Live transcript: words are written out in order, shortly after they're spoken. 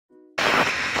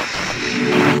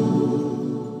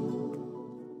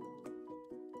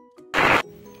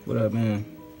What up, man?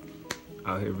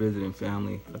 Out here visiting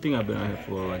family. I think I've been out here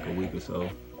for like a week or so.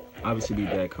 Obviously, be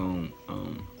back home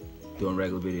doing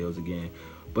regular videos again.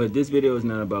 But this video is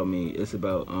not about me. It's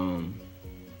about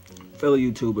fellow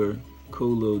YouTuber,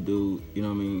 cool little dude. You know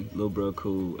what I mean? Little bro,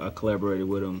 cool. I collaborated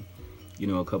with him,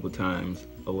 a couple times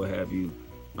or what have you.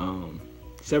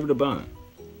 Severed the bond,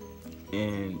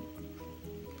 and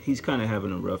he's kind of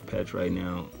having a rough patch right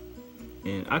now.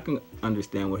 And I can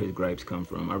understand where his gripes come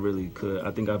from. I really could.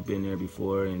 I think I've been there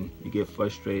before, and you get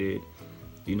frustrated,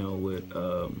 with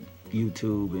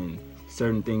YouTube and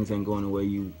certain things ain't going the way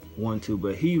you want to.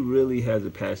 But he really has a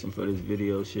passion for this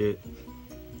video shit.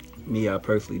 Me, I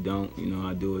personally don't.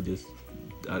 I do it just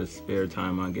out of spare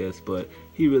time, I guess. But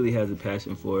he really has a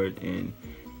passion for it, and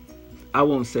I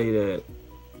won't say that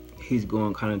he's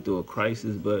going kind of through a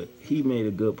crisis, but he made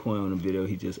a good point on the video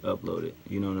he just uploaded.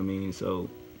 You know what I mean? So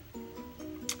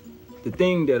the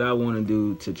thing that I want to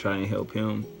do to try and help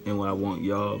him, and what I want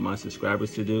y'all, my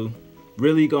subscribers, to do,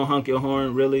 really gonna honk your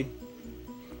horn, really?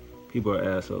 People are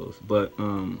assholes. But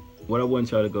what I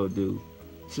want y'all to go do,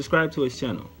 subscribe to his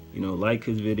channel. Like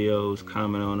his videos,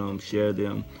 comment on them, share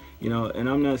them. And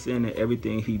I'm not saying that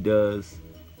everything he does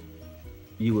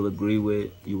you will agree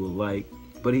with, you will like,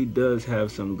 but he does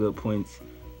have some good points,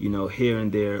 here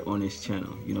and there on his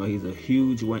channel. He's a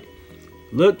huge Wayne.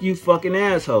 Look, you fucking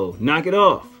asshole, knock it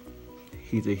off.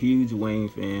 He's a huge Wayne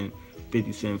fan,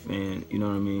 50 Cent fan, you know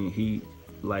what I mean? He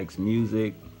likes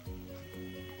music.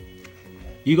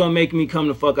 You gonna make me come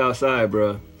the fuck outside,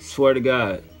 bruh. Swear to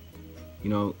God.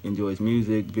 Enjoys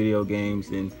music, video games,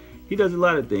 and he does a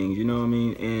lot of things, you know what I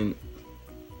mean? And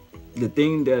the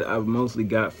thing that I've mostly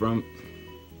got from...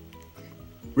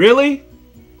 Really?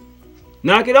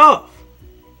 Knock it off!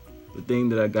 The thing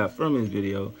that I got from his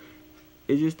video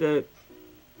is just that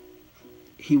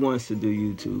he wants to do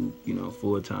YouTube,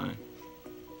 full time.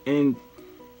 And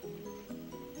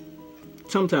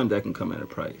sometimes that can come at a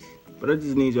price. But I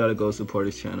just need y'all to go support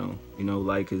his channel.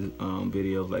 Like his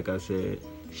videos, like I said.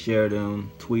 Share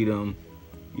them, tweet them,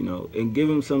 and give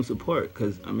him some support.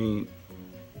 Because,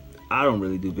 I don't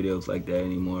really do videos like that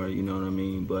anymore, you know what I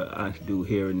mean? But I do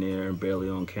here and there and barely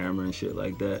on camera and shit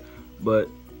like that. But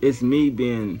it's me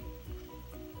being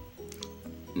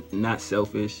not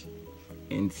selfish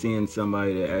and seeing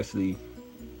somebody that actually,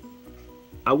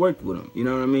 I worked with them, you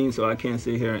know what I mean? So I can't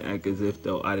sit here and act as if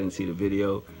though I didn't see the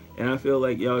video. And I feel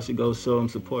like y'all should go show him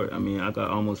support. I got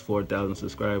almost 4,000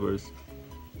 subscribers.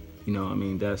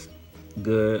 That's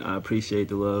good. I appreciate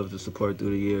the love, the support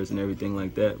through the years and everything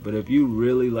like that. But if you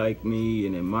really like me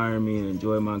and admire me and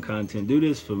enjoy my content, do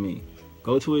this for me.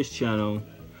 Go to his channel,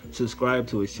 subscribe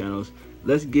to his channels.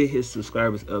 Let's get his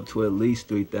subscribers up to at least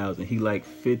 3,000. He like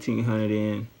 1,500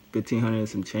 and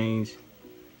some change.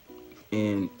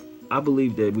 And I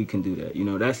believe that we can do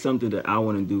that. That's something that I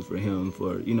want to do for him,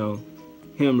 for,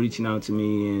 him reaching out to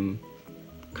me and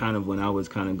kind of when I was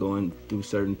kind of going through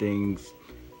certain things.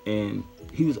 And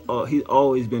he's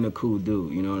always been a cool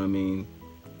dude, you know what I mean?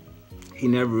 He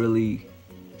never really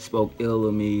spoke ill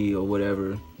of me or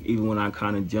whatever, even when I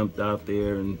kind of jumped out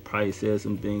there and probably said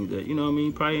some things that,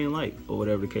 probably didn't like, or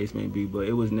whatever the case may be. But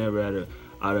it was never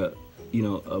out of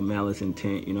a malice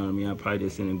intent, you know what I mean? I probably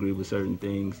just didn't agree with certain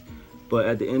things. But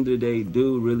at the end of the day,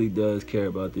 dude really does care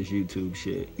about this YouTube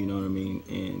shit, you know what I mean?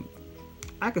 And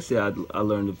I could say I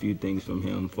learned a few things from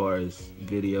him as far as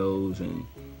videos and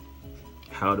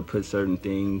how to put certain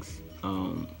things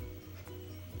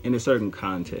in a certain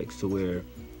context to where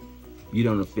you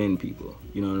don't offend people,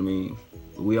 you know what I mean?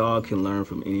 We all can learn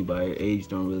from anybody. Age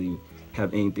don't really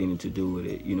have anything to do with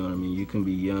it, you know what I mean? You can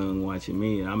be young watching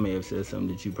me and I may have said something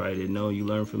that you probably didn't know, you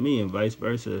learn from me, and vice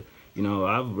versa.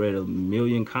 I've read a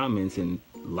million comments and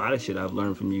a lot of shit I've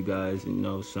learned from you guys,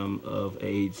 and some of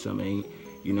age, some ain't,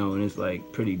 and it's like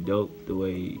pretty dope the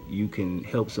way you can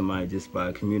help somebody just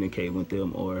by communicating with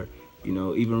them, or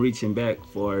even reaching back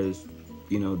far as,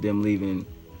 them leaving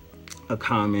a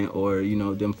comment, or,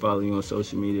 them following you on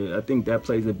social media. I think that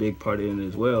plays a big part in it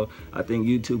as well. I think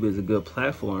YouTube is a good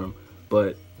platform,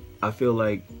 but I feel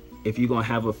like if you're going to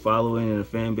have a following and a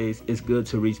fan base, it's good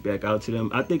to reach back out to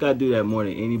them. I think I do that more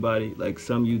than anybody. Like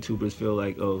some YouTubers feel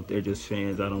like, oh, they're just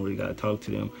fans, I don't really got to talk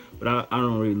to them. But I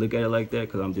don't really look at it like that,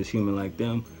 because I'm just human like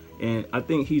them. And I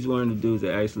think he's one of the dudes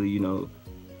that actually,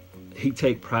 he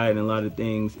take pride in a lot of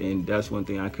things, and that's one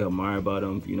thing I can admire about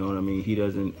him, you know what I mean? He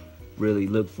doesn't really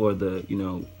look for the,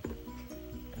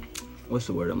 what's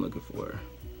the word I'm looking for?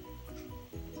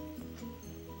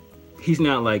 He's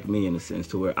not like me in a sense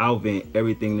to where I'll vent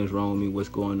everything that's wrong with me, what's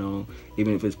going on,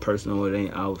 even if it's personal or it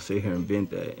ain't, I'll sit here and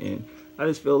vent that. And I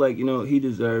just feel like, he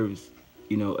deserves,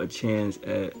 a chance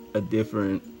at a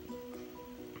different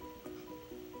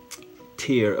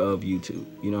tier of YouTube,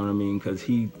 you know what I mean? Because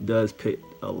he does put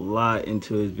a lot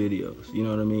into his videos, you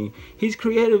know what I mean? He's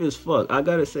creative as fuck, I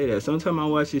gotta say that. Sometimes I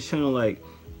watch his channel like,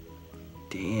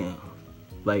 damn,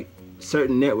 like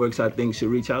certain networks I think should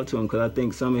reach out to him, because I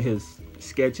think some of his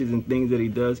sketches and things that he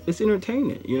does, it's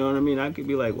entertaining, you know what I mean? I could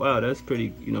be like, wow, that's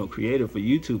pretty, you know, creative for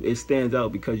YouTube. It stands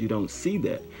out because you don't see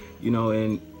that, you know,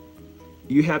 and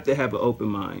you have to have an open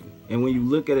mind. And when you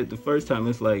look at it the first time,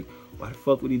 it's like, why the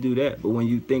fuck would he do that? But when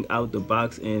you think out the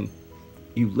box and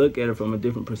you look at it from a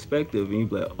different perspective, and you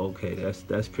be like, okay, that's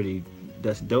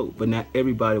dope. But not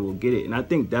everybody will get it, and I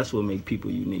think that's what makes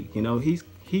people unique. You know, he's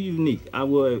unique. I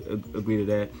will agree to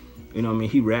that. You know what I mean?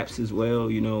 He raps as well.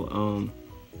 You know,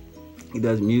 he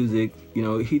does music. You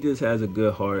know, he just has a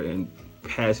good heart and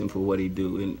passion for what he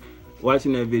do. And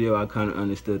watching that video, I kind of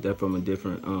understood that from a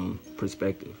different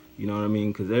perspective. You know what I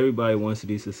mean? Because everybody wants to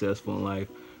be successful in life.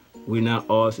 We're not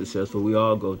all successful. We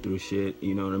all go through shit.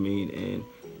 You know what I mean? And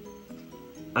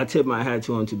I tip my hat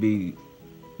to him to be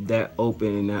that open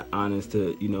and that honest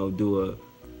to, you know, do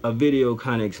a video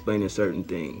kind of explaining certain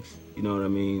things. You know what I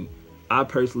mean? I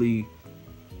personally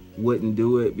wouldn't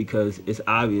do it because it's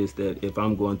obvious that if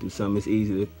I'm going through something, it's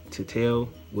easy to tell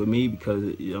with me, because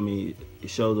I mean, it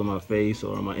shows on my face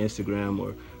or on my Instagram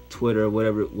or Twitter or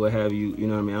whatever, what have you. You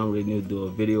know what I mean? I don't really need to do a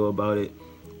video about it.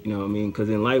 You know what I mean? Because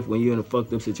in life, when you're in a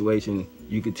fucked up situation,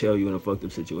 you could tell you're in a fucked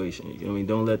up situation. You know what I mean?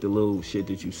 Don't let the little shit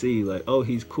that you see, like, oh,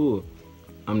 he's cool,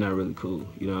 I'm not really cool.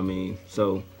 You know what I mean?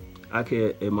 So I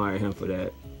can admire him for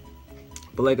that.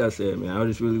 But like I said, man, I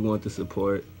just really want the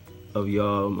support of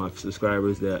y'all, my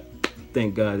subscribers, that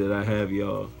thank God that I have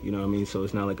y'all. You know what I mean? So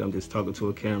it's not like I'm just talking to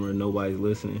a camera and nobody's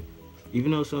listening.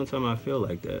 Even though sometimes I feel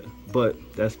like that. But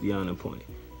that's beyond the point.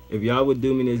 If y'all would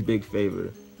do me this big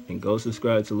favor and go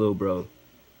subscribe to Lil Bro,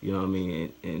 you know what I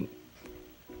mean, and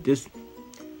just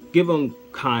give him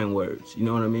kind words, you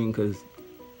know what I mean, because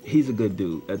he's a good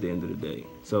dude at the end of the day.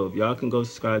 So if y'all can go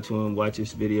subscribe to him, watch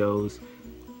his videos,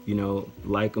 you know,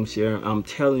 like him, share him. I'm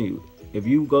telling you, if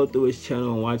you go through his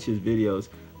channel and watch his videos,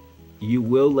 you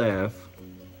will laugh,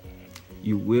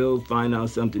 you will find out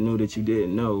something new that you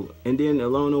didn't know, and then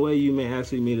along the way you may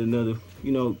actually meet another,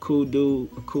 you know, cool dude,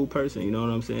 a cool person, you know what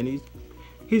I'm saying?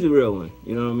 He's a real one,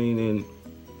 you know what I mean? And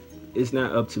it's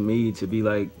not up to me to be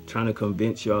like trying to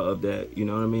convince y'all of that, you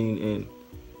know what I mean? And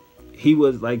he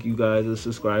was, like you guys, a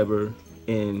subscriber,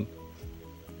 and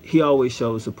he always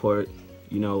showed support,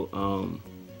 you know,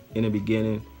 in the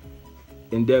beginning,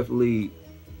 and definitely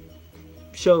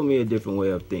showed me a different way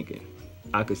of thinking.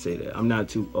 I could say that. I'm not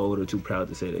too old or too proud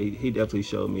to say that. He definitely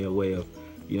showed me a way of,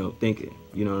 you know, thinking,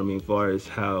 you know what I mean, as far as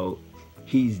how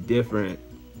he's different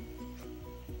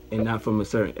and not from a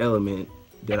certain element,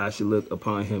 that I should look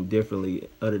upon him differently,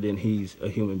 other than he's a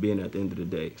human being at the end of the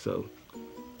day. So,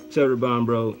 Severed Bond,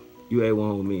 bro, you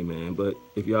A1 with me, man. But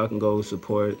if y'all can go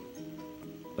support,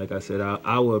 like I said,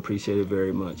 I will appreciate it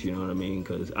very much, you know what I mean?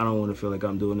 Because I don't want to feel like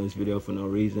I'm doing this video for no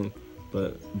reason.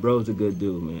 But bro's a good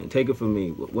dude, man. Take it from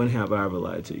me. When have I ever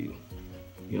lied to you?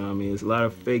 You know what I mean? There's a lot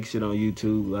of fake shit on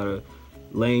YouTube, a lot of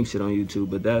lame shit on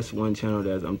YouTube, but that's one channel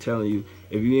that I'm telling you,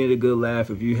 if you need a good laugh,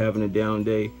 if you having a down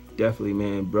day, definitely,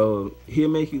 man, bro, he'll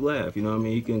make you laugh, you know what I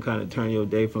mean? He can kind of turn your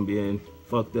day from being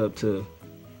fucked up to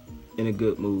in a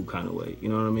good mood kind of way, you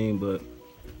know what I mean? But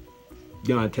you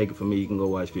don't have to take it from me, you can go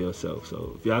watch for yourself.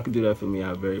 So if y'all can do that for me,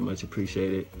 I very much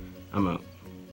appreciate it. I'm out.